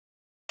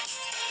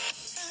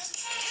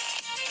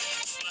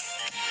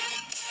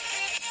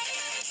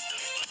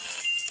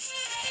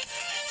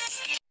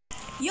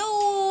Yo,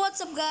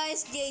 what's up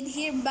guys? Jade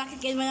here, back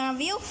again with another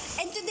review.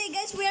 And today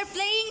guys, we are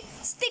playing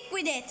Stick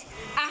With It,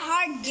 a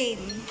hard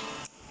game.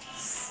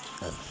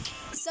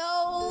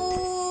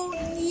 So,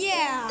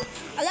 yeah.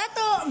 A lot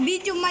of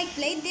video might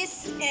play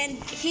this and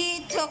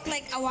he took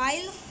like a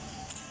while.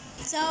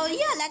 So,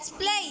 yeah, let's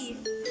play.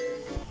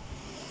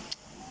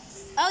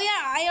 Oh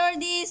yeah, I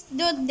already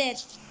did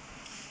that.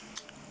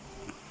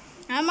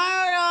 I'm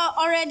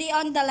already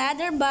on the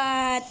ladder,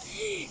 but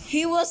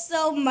he was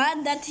so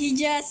mad that he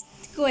just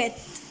quit.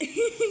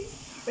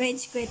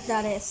 Rage quit,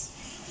 that is.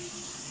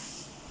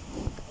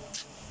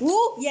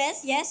 Woo!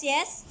 Yes, yes,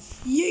 yes.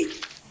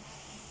 Yeet!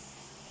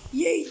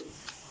 Yeet!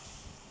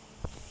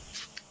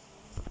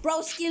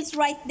 Pro skills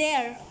right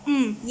there.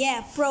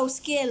 Yeah, pro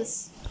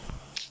skills.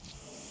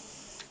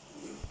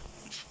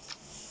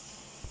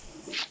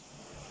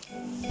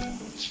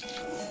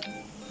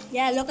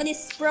 Yeah, look at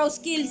this pro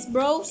skills,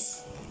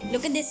 bros.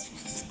 Look at this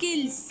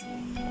skills.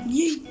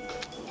 Yeet!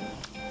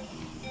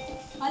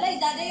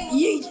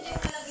 Yeet!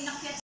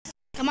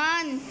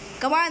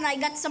 Come on, I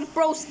got some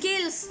pro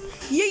skills.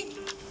 Yeet!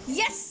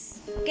 Yes!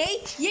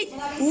 Okay, yeet!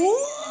 Ooh!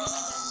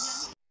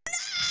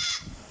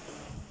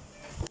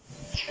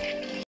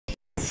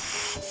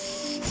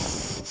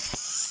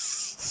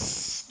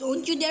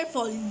 Don't you dare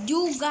fall,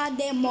 you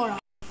goddamn moron.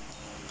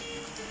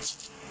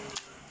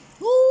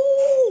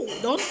 Ooh!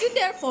 Don't you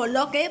dare fall,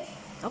 okay?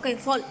 Okay,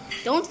 fall.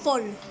 Don't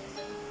fall.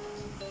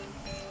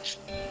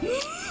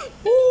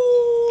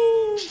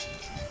 Ooh!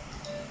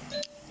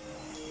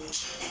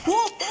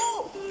 Oh!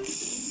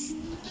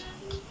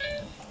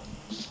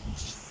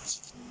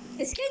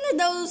 It's kind of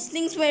those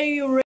things where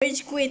you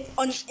rage quit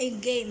on a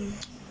game.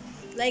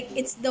 Like,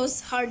 it's those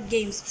hard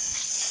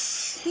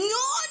games. No, no,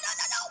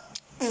 no,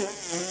 no!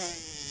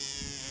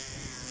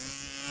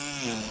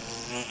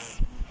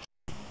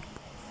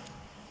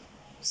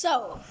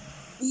 So,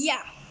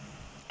 yeah.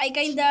 I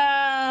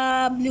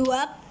kinda blew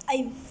up.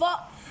 I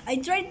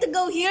tried to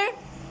go here.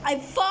 I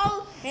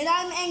fall and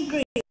I'm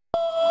angry.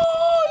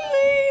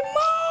 Holy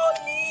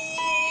moly!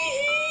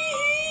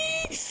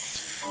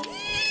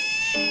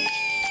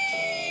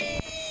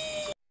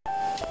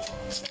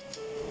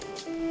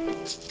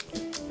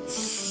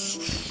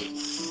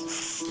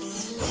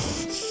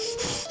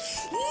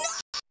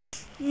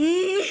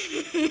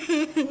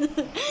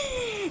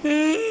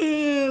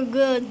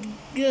 Good,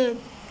 good,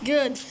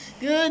 good,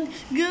 good,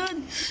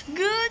 good,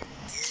 good.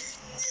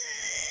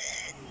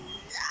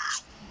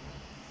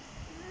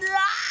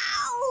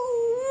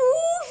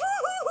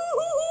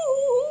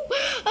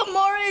 I'm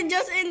already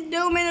just in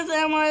 2 minutes.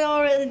 I'm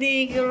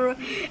already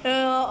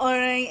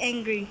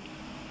angry.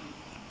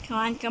 Come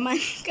on, come on,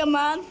 come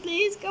on,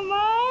 please, come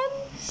on.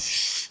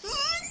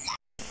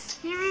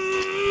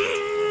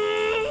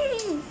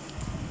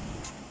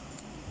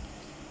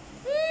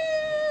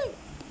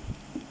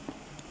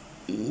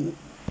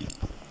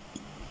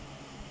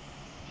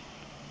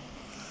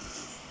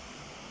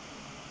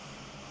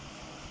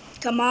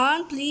 Come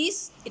on,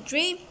 please.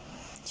 3,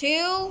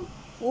 2,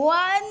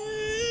 1.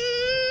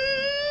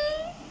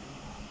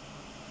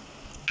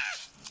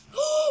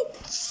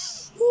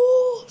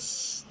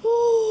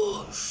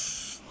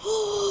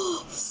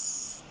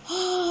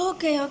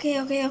 Okay.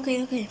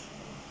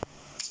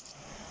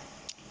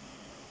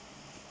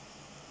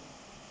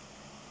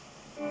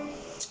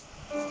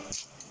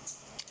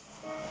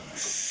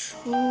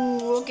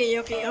 Ooh,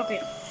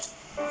 okay.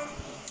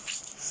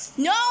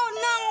 No,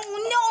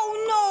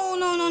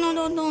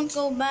 don't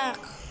go back.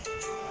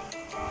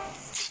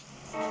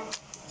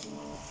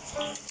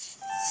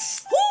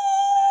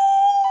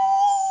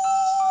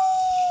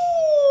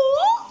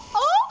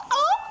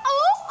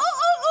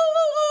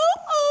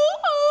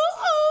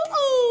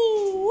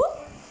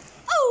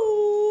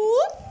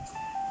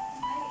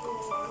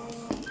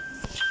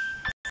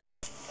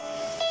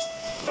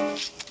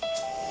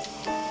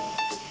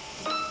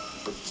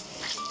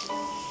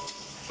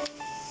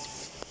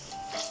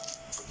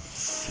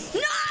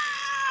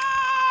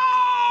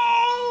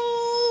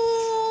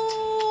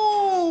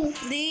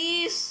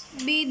 Please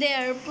be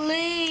there,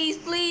 please.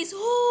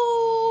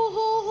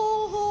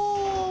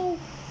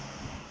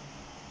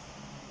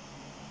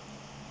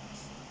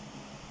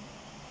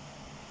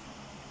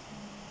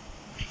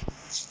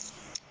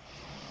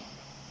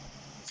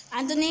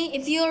 Anthony,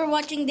 if you're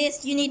watching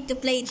this, you need to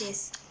play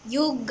this.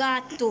 You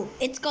got to.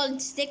 It's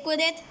called Stick With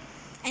It,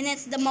 and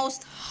it's the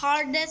most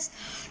hardest,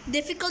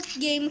 difficult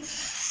game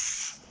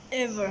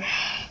ever.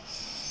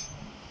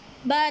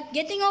 But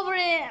getting over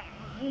it,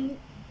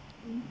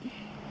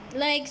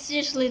 like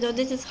seriously though,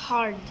 this is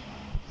hard.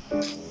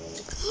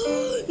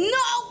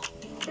 No!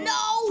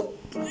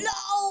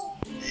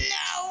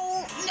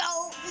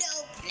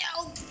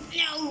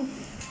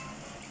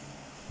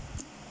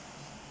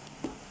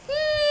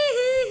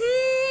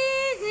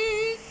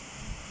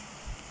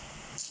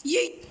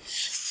 Yeet!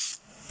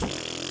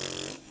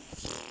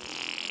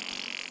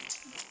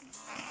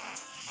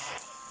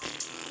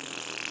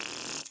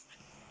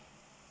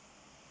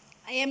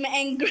 I am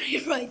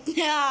angry right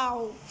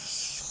now.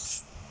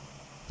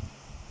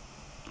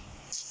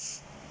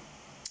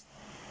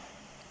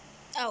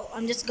 Oh,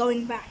 I'm just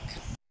going back.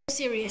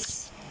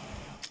 serious?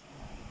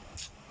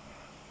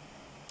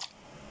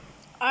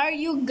 Are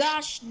you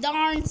gosh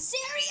darn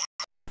serious?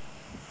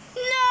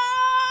 No!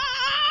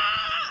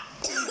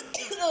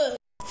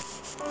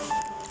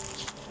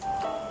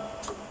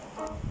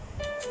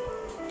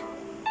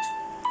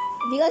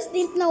 If you guys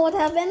didn't know what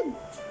happened,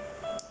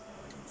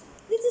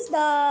 this is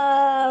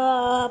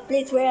the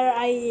place where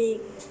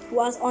I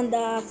was on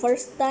the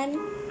first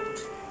time,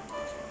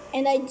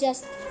 and I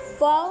just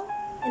fall,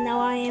 and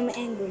now I am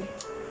angry.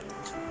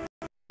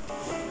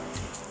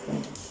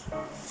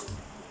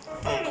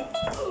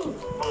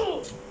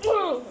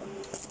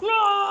 No!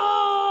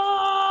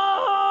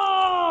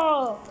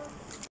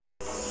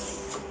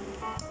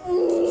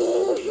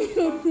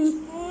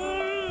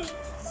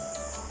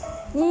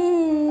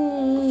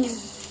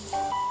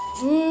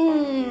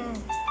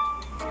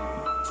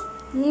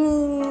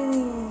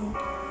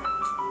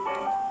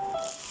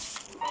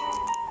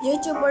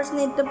 YouTubers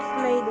need to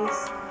play this.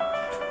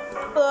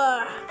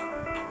 Ugh.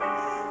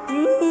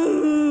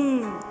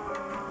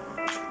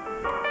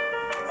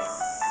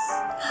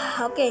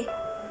 Okay.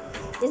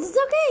 This is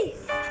okay.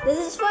 This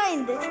is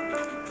fine.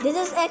 This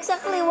is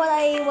exactly what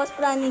I was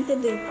planning to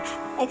do.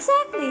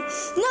 Exactly.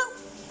 No.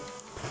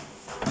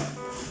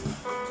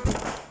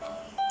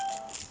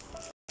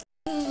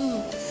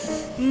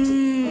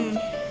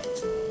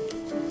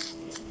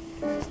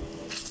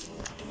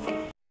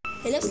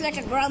 He looks like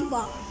a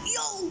grandpa.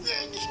 Yo,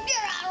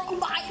 get out of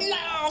my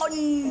lawn!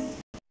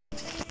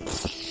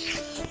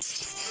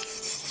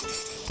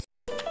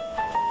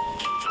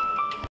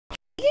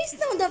 You guys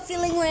know the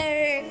feeling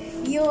where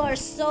you are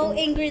so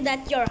angry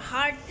that your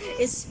heart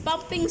is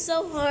pumping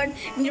so hard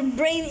and your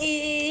brain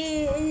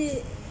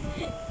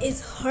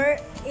is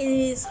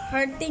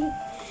hurting,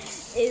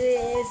 it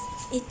is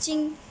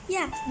itching.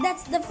 Yeah,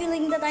 that's the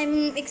feeling that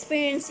I'm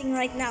experiencing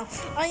right now.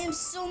 I am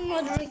so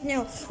mad right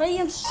now. I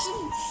am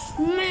so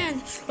mad.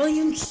 I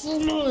am so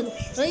mad.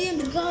 I am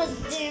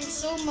goddamn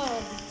so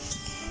mad.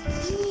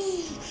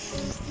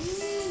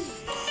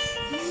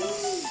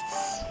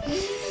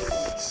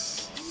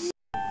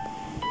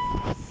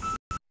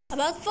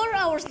 About 4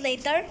 hours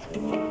later,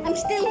 I'm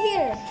still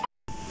here.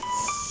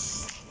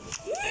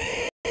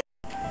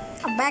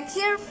 I'm back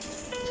here,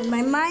 and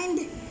my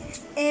mind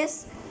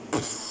is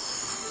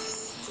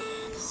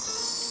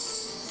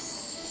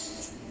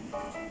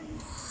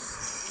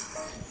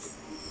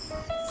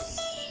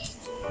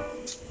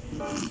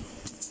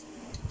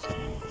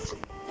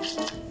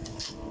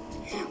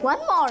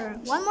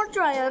one more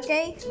try,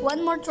 okay?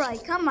 One more try.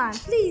 Come on,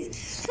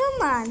 please.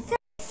 Come on.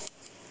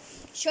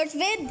 Short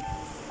vid?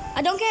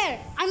 I don't care.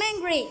 I'm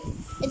angry.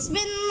 It's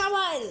been a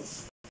while.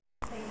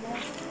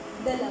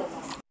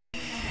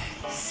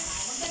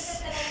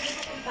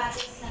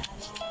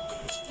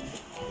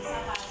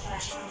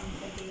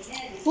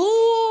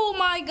 Oh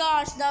my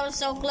gosh, that was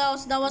so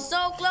close. That was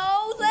so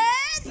close.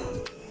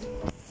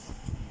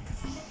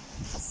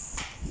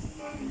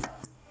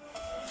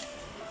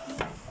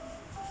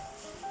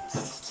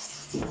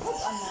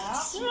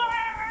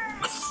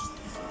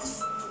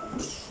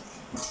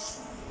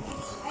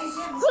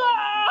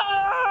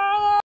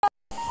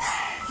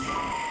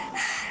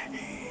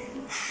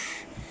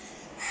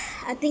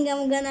 I think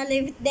I'm gonna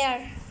leave it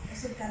there.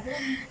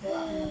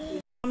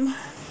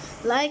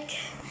 Like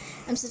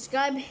and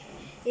subscribe,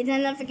 hit the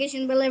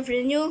notification bell if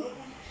you're new,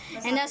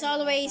 and as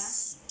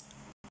always,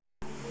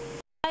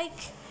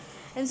 like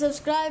and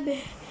subscribe,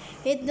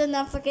 hit the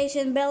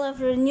notification bell if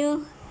you're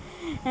new,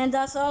 and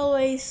as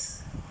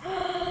always,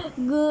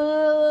 goodbye.